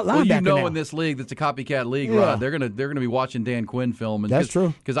at linebacker. Well, now. In this league, that's a copycat league, Rod. They're gonna be watching Dan Quinn film. And that's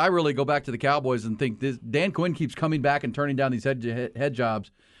true. Because I really go back to the Cowboys and think Dan Quinn keeps coming back and turning down these head jobs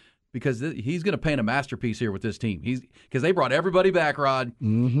because he's going to paint a masterpiece here with this team. Because they brought everybody back, Rod.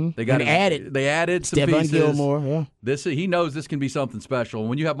 Mm-hmm. They added some Stephon pieces. Gilmore. Yeah. He knows this can be something special.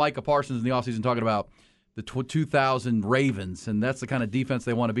 When you have Micah Parsons in the offseason talking about the 2000 Ravens, and that's the kind of defense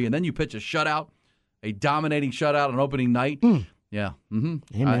they want to be, and then you pitch a shutout. A dominating shutout on opening night. Yeah.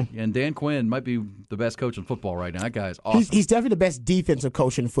 Mm-hmm. And Dan Quinn might be the best coach in football right now. That guy is awesome. He's definitely the best defensive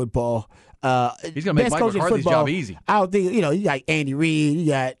coach in football. He's going to make Mike McCarthy's job easy. I don't think, you got Andy Reid,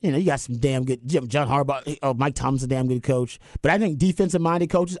 you got some damn good John Harbaugh, Mike Tomlin's a damn good coach. But I think defensive-minded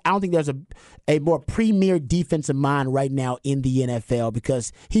coaches, I don't think there's a more premier defensive mind right now in the NFL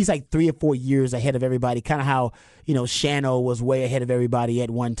because he's like 3 or 4 years ahead of everybody, kind of how, Shano was way ahead of everybody at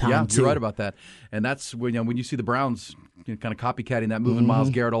one time, Yeah, too. You're right about that. And that's when you see the Browns kind of copycatting that, moving Myles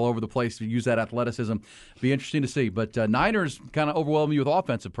Garrett all over the place to use that athleticism. Be interesting to see. But Niners kind of overwhelm you with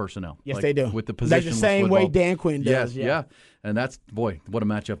offensive personnel. Yes, they do. With the position. That's the same way Dan Quinn does. Yeah. And that's, boy, what a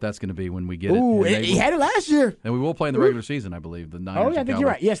matchup that's going to be when we get it. He had it last year. And we will play in the regular season, I believe. The Niners. Oh, yeah, I think you're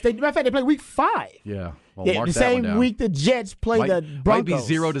right. Yes, matter of fact, they play week 5. Yeah. Well, mark the same week the Jets play the Broncos.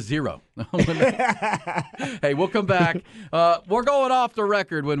 Might be 0-0. Hey, we'll come back. We're going off the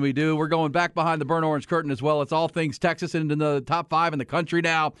record when we do. We're going back behind the burnt orange curtain as well. It's all things Texas and in the top 5 in the country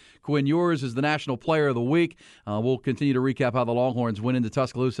now. Quinn Ewers is the National Player of the Week. We'll continue to recap how the Longhorns went into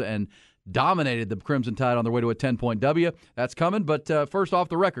Tuscaloosa and dominated the Crimson Tide on their way to a 10-point W. That's coming, but first off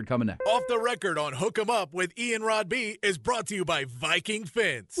the record coming next. Off the record on Hook 'em Up with Ian Rod B is brought to you by Viking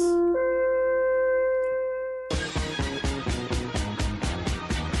Fence.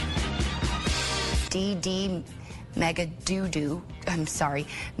 DD Mangudu.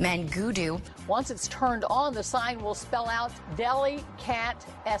 Once it's turned on, the sign will spell out Deli Cat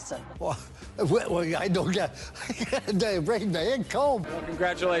Essen. Well, I don't get a break man. Comb. Well,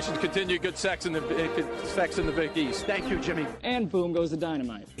 congratulations. Continue good sex in the Big East. Thank you, Jimmy. And boom goes the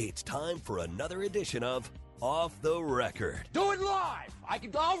dynamite. It's time for another edition of Off the Record. Do it live.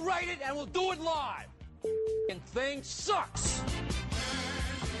 I'll write it and we'll do it live. And thing sucks.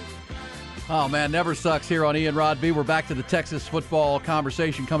 Oh, man, never sucks here on Ian Rod B. We're back to the Texas football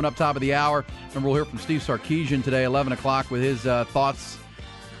conversation coming up top of the hour. Remember, we'll hear from Steve Sarkisian today, 11 o'clock, with his thoughts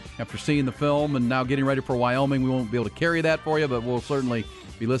after seeing the film and now getting ready for Wyoming. We won't be able to carry that for you, but we'll certainly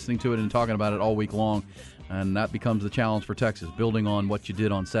be listening to it and talking about it all week long. And that becomes the challenge for Texas, building on what you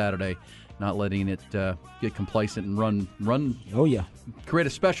did on Saturday, not letting it get complacent and run. Oh, yeah. Create a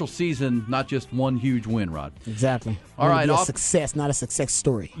special season, not just one huge win, Rod. Exactly. All right. A success, not a success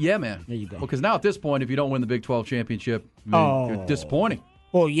story. Yeah, man. There you go. Well, because now at this point, if you don't win the Big 12 championship, you're disappointing.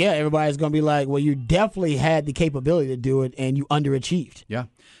 Well, yeah, everybody's going to be like, well, you definitely had the capability to do it, and you underachieved. Yeah,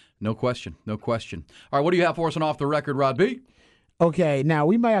 no question. No question. All right, what do you have for us on Off the Record, Rod B? Okay, now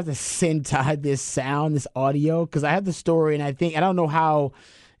we might have to send Todd this audio, because I have the story, and I don't know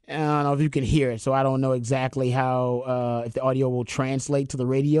if you can hear it, so I don't know exactly how if the audio will translate to the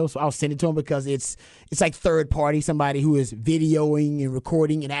radio. So I'll send it to him because it's like third party, somebody who is videoing and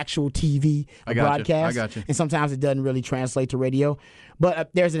recording an actual TV broadcast. I got you. And sometimes it doesn't really translate to radio.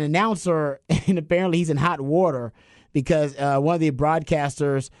 But there's an announcer, and apparently he's in hot water because one of the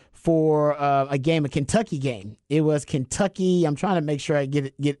broadcasters for a Kentucky game. It was Kentucky. I'm trying to make sure I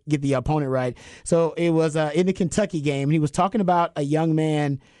get the opponent right. So it was in the Kentucky game. He was talking about a young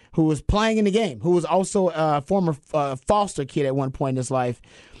man who was playing in the game, who was also a former foster kid at one point in his life.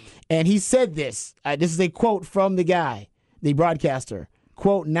 And he said this. This is a quote from the guy, the broadcaster.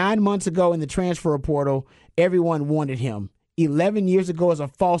 Quote, 9 months ago in the transfer portal, everyone wanted him. 11 years ago as a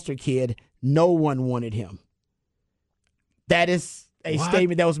foster kid, no one wanted him. That is a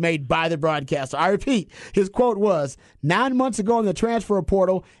statement that was made by the broadcaster. I repeat, his quote was, 9 months ago in the transfer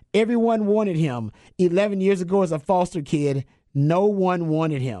portal, everyone wanted him. 11 years ago as a foster kid, no one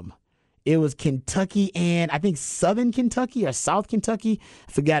wanted him. It was Kentucky and I think Southern Kentucky or South Kentucky.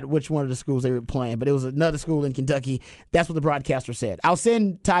 I forgot which one of the schools they were playing, but it was another school in Kentucky. That's what the broadcaster said. I'll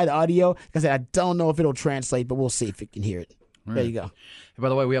send Ty the audio because I don't know if it'll translate, but we'll see if it can hear it. Right. There you go. By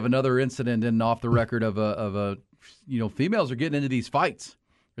the way, we have another incident in Off the Record of a females are getting into these fights.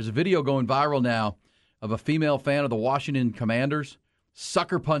 There's a video going viral now of a female fan of the Washington Commanders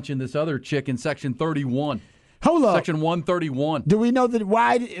sucker punching this other chick in Section 31. Hold up. Section 131. Do we know that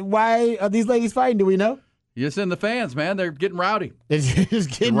why are these ladies fighting? Do we know? You send the fans, man. They're getting rowdy. It's just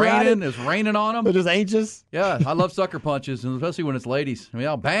getting rowdy. It's raining on them. They're just anxious. Yeah, I love sucker punches, and especially when it's ladies. I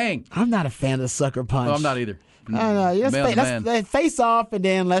mean, bang. I'm not a fan of sucker punch. No, I'm not either. I don't know. Let's face off, and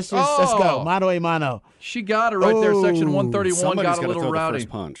then let's go. Mano a mano. She got it right there. Section 131 got a little rowdy. The first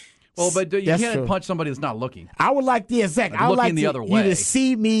punch. Well, but you can't punch somebody that's not looking. I would like the exact. I would like the other way. You to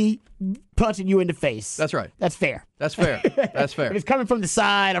see me punching you in the face. That's right. That's fair. That's fair. That's fair. If it's coming from the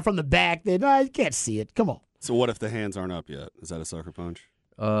side or from the back, then you can't see it. Come on. So what if the hands aren't up yet? Is that a sucker punch?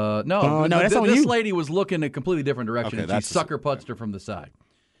 No. That's on you. This lady was looking a completely different direction, okay, and she sucker punched her from the side.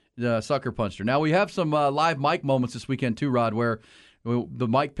 Sucker punched her. Now, we have some live mic moments this weekend, too, Rod, where the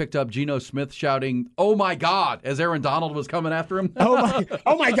mic picked up Geno Smith shouting, "Oh, my God," as Aaron Donald was coming after him. Oh,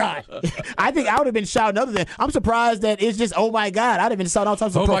 my God. I think I would have been shouting other than, I'm surprised that it's just, oh, my God. I'd have been shouting all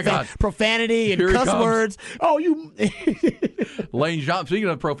types of profanity and cuss words. Oh, you. Lane Johnson. Speaking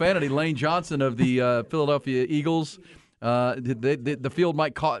of profanity, Lane Johnson of the Philadelphia Eagles, the field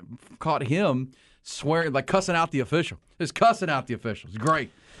mic caught him swearing, like cussing out the official. Just cussing out the officials.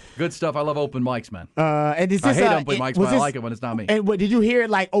 Great. Good stuff. I love open mics, man. And I hate open mics, but I like it when it's not me. And did you hear it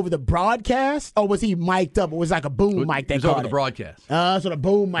like over the broadcast, or was he mic'd up? It was like a boom mic. It was over the broadcast. So the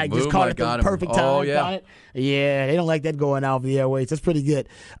boom mic just caught it the perfect time. Oh yeah, yeah. They don't like that going out over the airways. That's pretty good.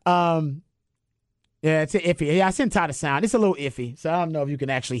 Yeah, it's iffy. Yeah, I sent Todd a sound. It's a little iffy, so I don't know if you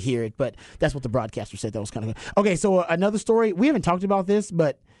can actually hear it, but that's what the broadcaster said. That was kind of good. Okay, so another story. We haven't talked about this,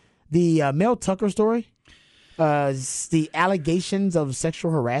 but the Mel Tucker story, the allegations of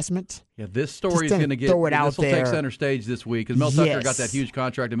sexual harassment. Yeah, this story is going to get. This will take center stage this week because Mel Tucker got that huge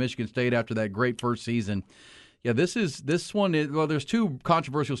contract at Michigan State after that great first season. Yeah, this one. Well, there's two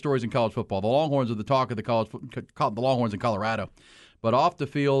controversial stories in college football. The Longhorns are the talk of the Longhorns in Colorado. But off the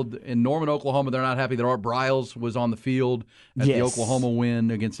field in Norman, Oklahoma, they're not happy that Art Briles was on the field at the Oklahoma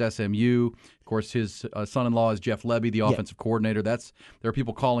win against SMU. Of course, his son-in-law is Jeff Lebby, the offensive coordinator. There are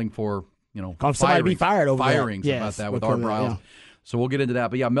people calling for somebody be fired over firings about that with Art Briles. Yeah. So we'll get into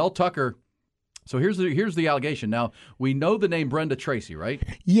that. But yeah, Mel Tucker. So here's the allegation. Now, we know the name Brenda Tracy, right?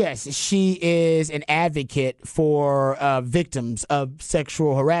 Yes, she is an advocate for victims of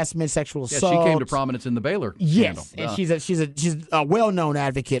sexual harassment, sexual assault. Yeah, she came to prominence in the Baylor scandal. And she's a well-known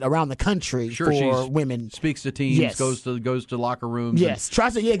advocate around the country for women. Speaks to teams, goes to locker rooms. Yes,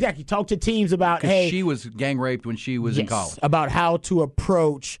 tries to exactly talk to teams about she was gang raped when she was in college. About how to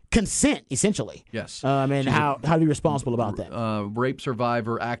approach consent, essentially. Yes, and how to be responsible about that. Rape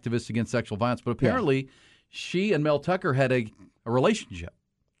survivor, activist against sexual violence, but apparently, she and Mel Tucker had a relationship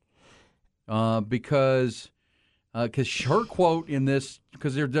because her quote in this,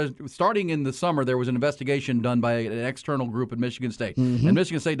 because starting in the summer, there was an investigation done by an external group at Michigan State. Mm-hmm. And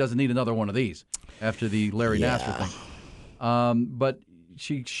Michigan State doesn't need another one of these after the Larry Nassar thing. But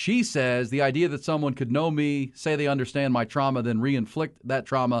she says the idea that someone could know me, say they understand my trauma, then re-inflict that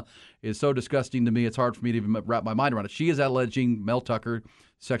trauma is so disgusting to me, it's hard for me to even wrap my mind around it. She is alleging Mel Tucker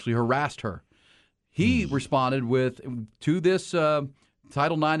sexually harassed her. He responded to this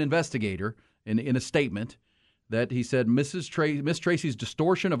Title IX investigator in a statement that he said, Miss Tracy's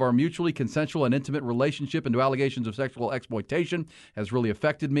distortion of our mutually consensual and intimate relationship into allegations of sexual exploitation has really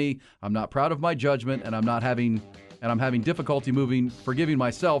affected me. I'm not proud of my judgment, and I'm having difficulty forgiving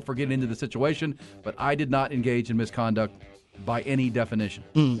myself for getting into the situation, but I did not engage in misconduct by any definition.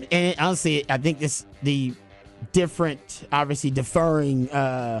 And honestly, I think the different, obviously differing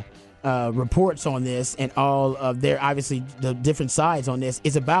reports on this and all of their, obviously, the different sides on this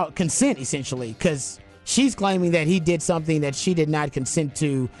is about consent, essentially, because she's claiming that he did something that she did not consent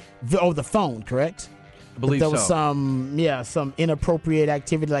to over the phone, correct? I believe there was some inappropriate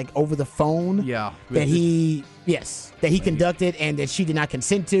activity like over the phone. Yeah. That he conducted and that she did not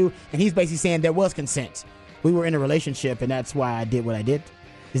consent to, and he's basically saying there was consent. We were in a relationship, and that's why I did what I did.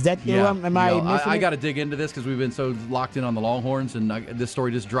 Is that am I got to dig into this because we've been so locked in on the Longhorns, and this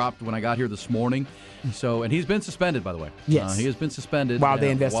story just dropped when I got here this morning. So, and he's been suspended, by the way. Yes, he has been suspended while they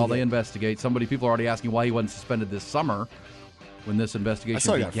investigate. People are already asking why he wasn't suspended this summer when this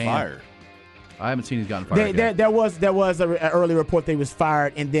investigation began. I saw he got fired. I haven't seen he's gotten fired. There was an early report that he was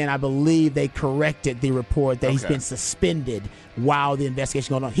fired, and then I believe they corrected the report that he's been suspended while the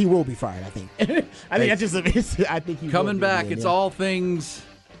investigation going on. He will be fired, I think. I think he coming back. It's all things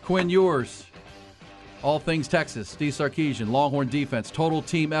Quinn Ewers, all things Texas. Steve Sarkisian, Longhorn defense, total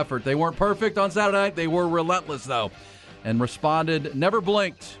team effort. They weren't perfect on Saturday night. They were relentless though, and responded, never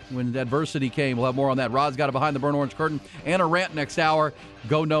blinked when adversity came. We'll have more on that. Rod's got a Behind the Burnt Orange Curtain and a rant next hour.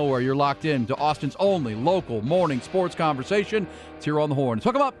 Go nowhere. You're locked in to Austin's only local morning sports conversation. It's here on the Horn. Let's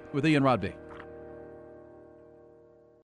hook 'em up with Ian Rodby.